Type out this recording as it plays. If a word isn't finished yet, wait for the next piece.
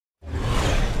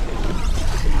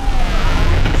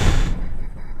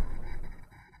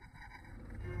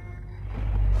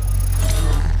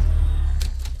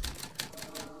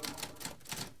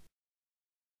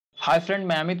Hi friend,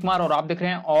 मैं अमित कुमार और आप देख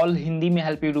रहे हैं ऑल हिंदी में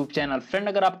हेल्प यूट्यूब चैनल। फ्रेंड,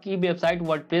 अगर आपकी वेबसाइट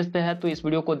वर्डप्रेस पे है तो इस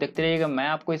वीडियो को देखते रहिएगा। मैं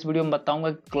आपको इस वीडियो में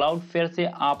बताऊंगा कि क्लाउडफ्लेयर से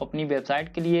आप अपनी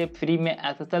वेबसाइट के लिए फ्री में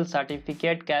SSL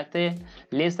सर्टिफिकेट कैसे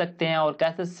ले सकते हैं और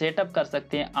कैसे सेटअप कर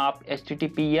सकते हैं। आप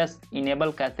HTTPS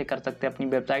इनेबल कैसे कर सकते हैं अपनी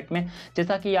वेबसाइट में।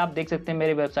 जैसा कि आप देख सकते हैं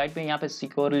मेरी वेबसाइट पे यहाँ पे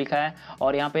सिक्योर लिखा है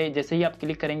और यहाँ पे जैसे ही आप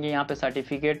क्लिक करेंगे यहाँ पे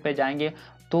सर्टिफिकेट पे जाएंगे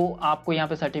तो आपको यहाँ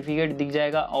पे सर्टिफिकेट दिख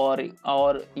जाएगा। और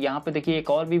यहाँ पे देखिए एक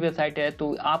और भी वेबसाइट है,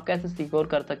 तो आप कैसे सिक्योर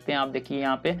कर सकते हैं। आप देखिए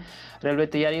यहाँ पे रेलवे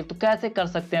तैयारी तो कैसे कर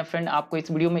सकते हैं फ्रेंड, आपको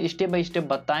इस वीडियो में स्टेप बाय स्टेप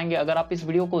बताएंगे। अगर आप इस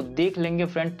वीडियो को देख लेंगे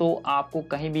फ्रेंड तो आपको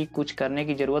कहीं भी कुछ करने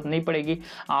की जरूरत नहीं पड़ेगी।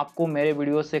 आपको मेरे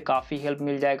वीडियो से काफ़ी हेल्प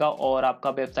मिल जाएगा और आपका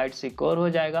वेबसाइट सिक्योर हो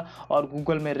जाएगा और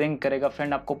गूगल में रैंक करेगा।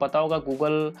 फ्रेंड, आपको पता होगा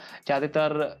गूगल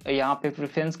ज़्यादातर यहाँ पे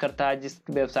प्रेफरेंस करता है जिस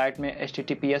वेबसाइट में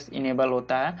HTTPS इनेबल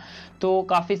होता है। तो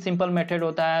काफ़ी सिंपल मेथड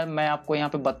होता है, मैं आपको यहाँ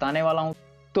पे बताने वाला हूँ।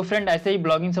 तो फ्रेंड, ऐसे ही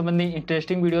ब्लॉगिंग संबंधी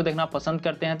इंटरेस्टिंग वीडियो देखना पसंद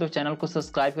करते हैं तो चैनल को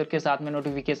सब्सक्राइब करके साथ में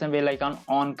नोटिफिकेशन बेल आइकन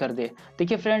ऑन कर दे।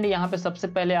 देखिए फ्रेंड, यहाँ पे सबसे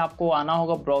पहले आपको आना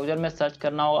होगा, ब्राउजर में सर्च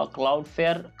करना होगा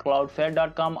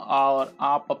cloudflare.com और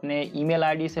आप अपने ईमेल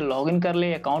आईडी से लॉगिन कर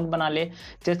ले, अकाउंट बना ले।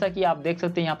 जैसा कि आप देख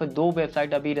सकते हैं यहाँ पे 2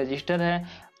 वेबसाइट अभी रजिस्टर है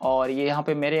और ये यहाँ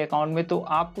पे मेरे अकाउंट में। तो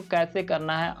आपको कैसे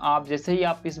करना है, आप जैसे ही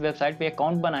आप इस वेबसाइट पे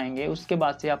अकाउंट बनाएंगे उसके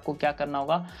बाद से आपको क्या करना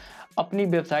होगा, अपनी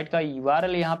वेबसाइट का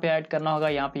URL यहाँ पे ऐड करना होगा।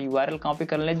 यहाँ पे URL कॉपी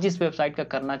कर लें जिस वेबसाइट का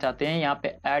करना चाहते हैं, यहाँ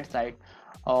पे ऐड साइट।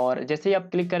 और जैसे ही आप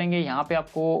क्लिक करेंगे यहाँ पे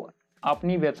आपको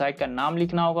अपनी वेबसाइट का नाम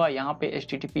लिखना होगा। यहाँ पे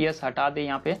HTTPS हटा दें,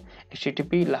 यहाँ पे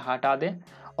HTTP हटा दें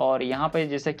और यहाँ पे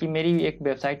जैसे कि मेरी एक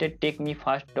वेबसाइट है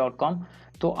takemefast.com,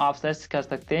 तो आप सर्च कर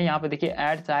सकते हैं। यहाँ पे देखिए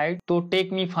ऐड साइट, तो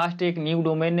टेक मी फास्ट एक न्यू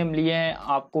डोमेन नेम लिए हैं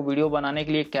आपको वीडियो बनाने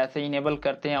के लिए कैसे इनेबल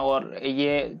करते हैं। और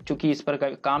ये चूंकि इस पर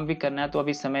काम भी करना है तो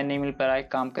अभी समय नहीं मिल पा रहा है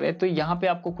काम करें। तो यहाँ पे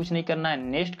आपको कुछ नहीं करना है,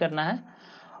 नेक्स्ट करना है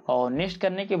और नेक्स्ट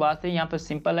करने के बाद से यहाँ पे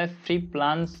सिंपल है, फ्री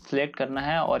प्लान सिलेक्ट करना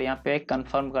है और यहाँ पे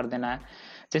कंफर्म कर देना है।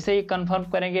 जैसे ही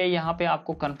कंफर्म करेंगे यहाँ पे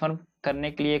आपको कंफर्म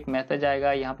करने के लिए एक मैसेज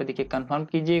आएगा, यहाँ पे देखिए कंफर्म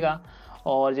कीजिएगा।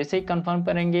 और जैसे ही कंफर्म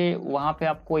करेंगे वहाँ पे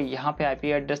आपको यहाँ पे IP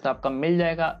एड्रेस आपका मिल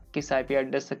जाएगा, किस IP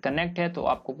एड्रेस से कनेक्ट है। तो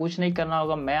आपको कुछ नहीं करना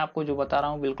होगा, मैं आपको जो बता रहा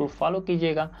हूँ बिल्कुल फॉलो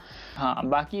कीजिएगा। हाँ,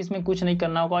 बाकी इसमें कुछ नहीं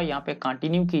करना होगा, यहाँ पे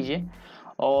कंटिन्यू कीजिए।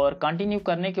 और कंटिन्यू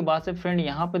करने के बाद से फ्रेंड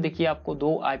यहाँ पे देखिए आपको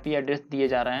 2 IP एड्रेस दिए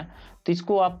जा रहे हैं, तो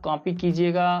इसको आप कॉपी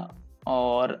कीजिएगा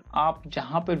और आप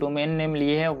जहाँ पे डोमेन नेम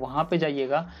लिए हैं वहाँ पे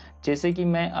जाइएगा। जैसे कि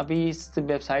मैं अभी इस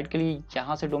वेबसाइट के लिए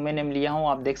यहाँ से डोमेन नेम लिया हूँ,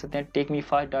 आप देख सकते हैं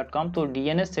takemefast.com। तो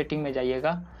DNS सेटिंग में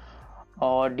जाइएगा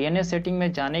और DNS सेटिंग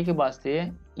में जाने के बाद से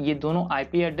ये दोनों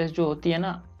IP एड्रेस जो होती है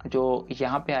ना, जो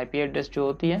यहाँ पे IP एड्रेस जो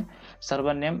होती है,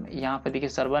 सर्वर नेम, यहाँ पे देखिए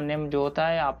सर्वर नेम जो होता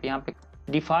है, आप यहाँ पे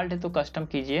डिफ़ॉल्ट है तो कस्टम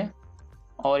कीजिए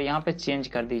और यहाँ पे चेंज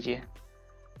कर दीजिए।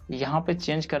 यहाँ पे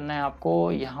चेंज करना है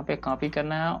आपको, यहाँ पे कॉपी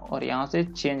करना है और यहाँ से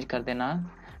चेंज कर देना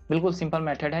है। बिल्कुल सिंपल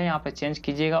मेथड है, यहाँ पे चेंज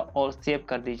कीजिएगा और सेव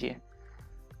कर दीजिए।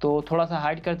 तो थोड़ा सा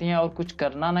हाइड कर दिए और कुछ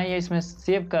करना नहीं है इसमें।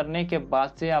 सेव करने के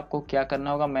बाद से आपको क्या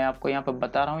करना होगा मैं आपको यहाँ पे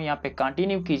बता रहा हूँ। यहाँ पे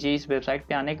कंटिन्यू कीजिए। इस वेबसाइट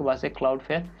पे आने के बाद से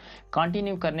क्लाउडफ्लेयर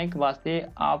कंटिन्यू करने के बाद से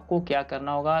आपको क्या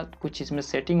करना होगा, कुछ इसमें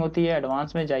सेटिंग होती है,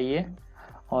 एडवांस में जाइए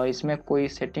और इसमें कोई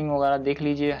सेटिंग वगैरह देख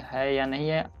लीजिए है या नहीं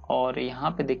है। और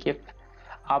यहाँ पे देखिए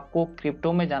आपको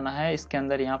क्रिप्टो में जाना है, इसके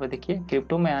अंदर यहाँ पे देखिए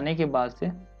क्रिप्टो में आने के बाद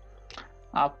से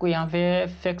आपको यहाँ पे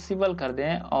फ्लेक्सिबल कर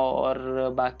दें और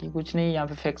बाकी कुछ नहीं। यहाँ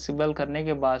पे फ्लेक्सिबल करने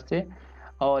के बाद से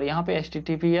और यहाँ पे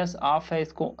HTTPS ऑफ है,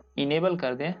 इसको इनेबल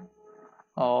कर दें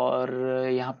और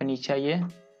यहाँ पे नीचे आइए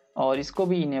और इसको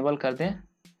भी इनेबल कर दें।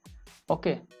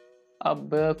 ओके, अब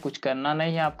कुछ करना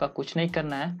नहीं है, आपका कुछ नहीं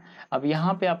करना है। अब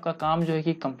यहाँ पे आपका काम जो है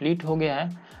कि कंप्लीट हो गया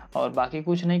है और बाकी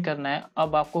कुछ नहीं करना है।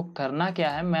 अब आपको करना क्या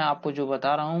है, मैं आपको जो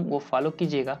बता रहा हूँ वो फॉलो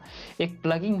कीजिएगा। एक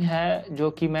प्लगइन है जो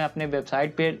कि मैं अपने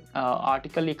वेबसाइट पे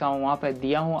आर्टिकल लिखा हूँ, वहाँ पे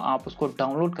दिया हूँ, आप उसको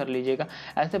डाउनलोड कर लीजिएगा।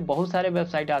 ऐसे बहुत सारे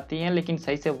वेबसाइट आती हैं लेकिन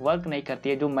सही से वर्क नहीं करती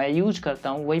है। जो मैं यूज़ करता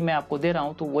हूँ वही मैं आपको दे रहा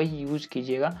हूँ, तो वही यूज़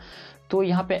कीजिएगा। तो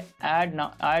यहाँ पे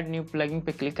ऐड न्यू प्लगइन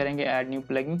पे क्लिक करेंगे, ऐड न्यू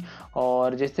प्लगइन।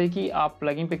 और जैसे कि आप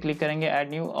प्लगइन पे क्लिक करेंगे ऐड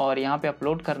न्यू और यहाँ पे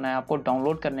अपलोड करना है आपको।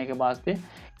 डाउनलोड करने के बाद से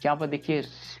यहाँ पर देखिए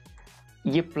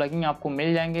ये प्लगइन आपको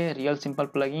मिल जाएंगे, रियल सिंपल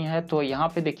प्लगइन है। तो यहाँ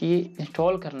पे देखिए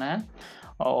इंस्टॉल करना है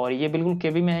और ये बिल्कुल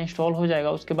KB में इंस्टॉल हो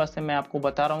जाएगा। उसके बाद से मैं आपको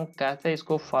बता रहा हूँ कैसे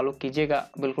इसको फॉलो कीजिएगा।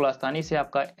 बिल्कुल आसानी से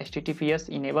आपका HTTPS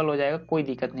इनेबल हो जाएगा, कोई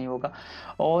दिक्कत नहीं होगा।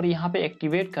 और यहाँ पे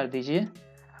एक्टिवेट कर दीजिए,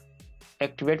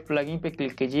 एक्टिवेट प्लगइन पे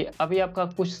क्लिक कीजिए। अभी आपका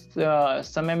कुछ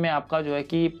समय में आपका जो है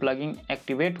कि प्लगइन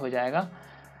एक्टिवेट हो जाएगा,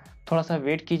 थोड़ा सा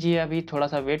वेट कीजिए, अभी थोड़ा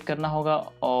सा वेट करना होगा।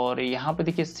 और यहाँ पे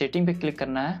देखिए सेटिंग पे क्लिक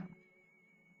करना है।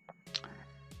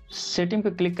 सेटिंग पे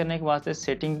क्लिक करने के बाद से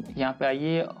सेटिंग यहाँ पे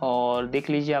आइए और देख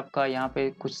लीजिए आपका यहाँ पे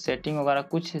कुछ सेटिंग वगैरह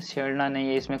कुछ छेड़ना नहीं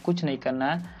है, इसमें कुछ नहीं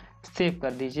करना है। सेव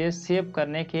कर दीजिए। सेव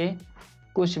करने के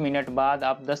कुछ मिनट बाद,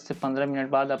 आप 10 से 15 मिनट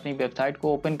बाद अपनी वेबसाइट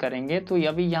को ओपन करेंगे तो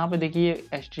अभी यहाँ पे देखिए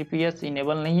HTTPS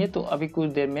इनेबल नहीं है, तो अभी कुछ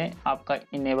देर में आपका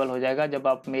इनेबल हो जाएगा जब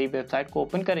आप मेरी वेबसाइट को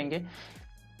ओपन करेंगे।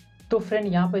 तो फ्रेंड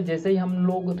यहाँ पे जैसे ही हम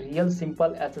लोग रियल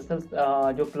सिंपल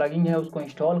SSL जो प्लगइन है उसको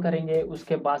इंस्टॉल करेंगे,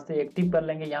 उसके बाद से एक्टिव कर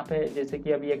लेंगे। यहाँ पे जैसे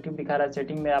कि अभी एक्टिव दिखा रहा है,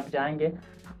 सेटिंग में आप जाएंगे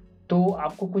तो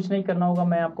आपको कुछ नहीं करना होगा।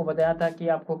 मैं आपको बताया था कि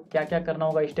आपको क्या क्या करना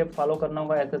होगा, स्टेप फॉलो करना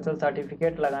होगा SSL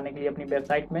सर्टिफिकेट लगाने के लिए अपनी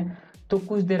वेबसाइट में। तो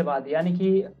कुछ देर बाद, यानी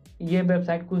कि ये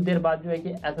वेबसाइट कुछ देर बाद जो है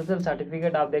कि SSL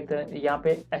सर्टिफिकेट आप देखते हैं यहाँ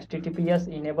पे HTTPS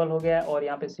इनेबल हो गया है और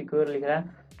यहाँ पे सिक्योर लिख रहा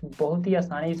है। बहुत ही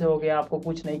आसानी से हो गया, आपको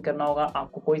कुछ नहीं करना होगा,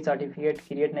 आपको कोई सर्टिफिकेट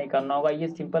क्रिएट नहीं करना होगा। ये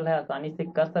सिंपल है, आसानी से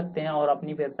कर सकते हैं और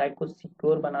अपनी वेबसाइट को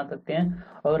सिक्योर बना सकते हैं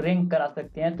और रैंक करा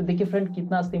सकते हैं। तो देखिए फ्रेंड,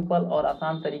 कितना सिंपल और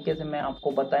आसान तरीके से मैं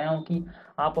आपको बताया हूँ कि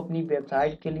आप अपनी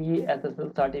वेबसाइट के लिए SSL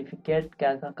सर्टिफिकेट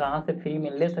कैसा, कहाँ से फ्री में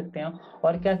ले सकते हैं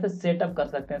और कैसे सेटअप कर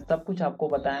सकते हैं, सब कुछ आपको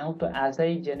बताया हूँ। तो ऐसा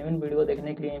ही जेन्युइन वीडियो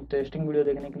देखने के लिए, इंटरेस्टिंग वीडियो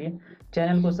देखने के लिए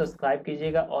चैनल को सब्सक्राइब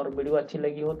कीजिएगा और वीडियो अच्छी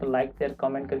लगी हो तो लाइक शेयर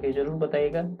कमेंट करके जरूर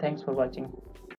बताइएगा। Thanks for watching.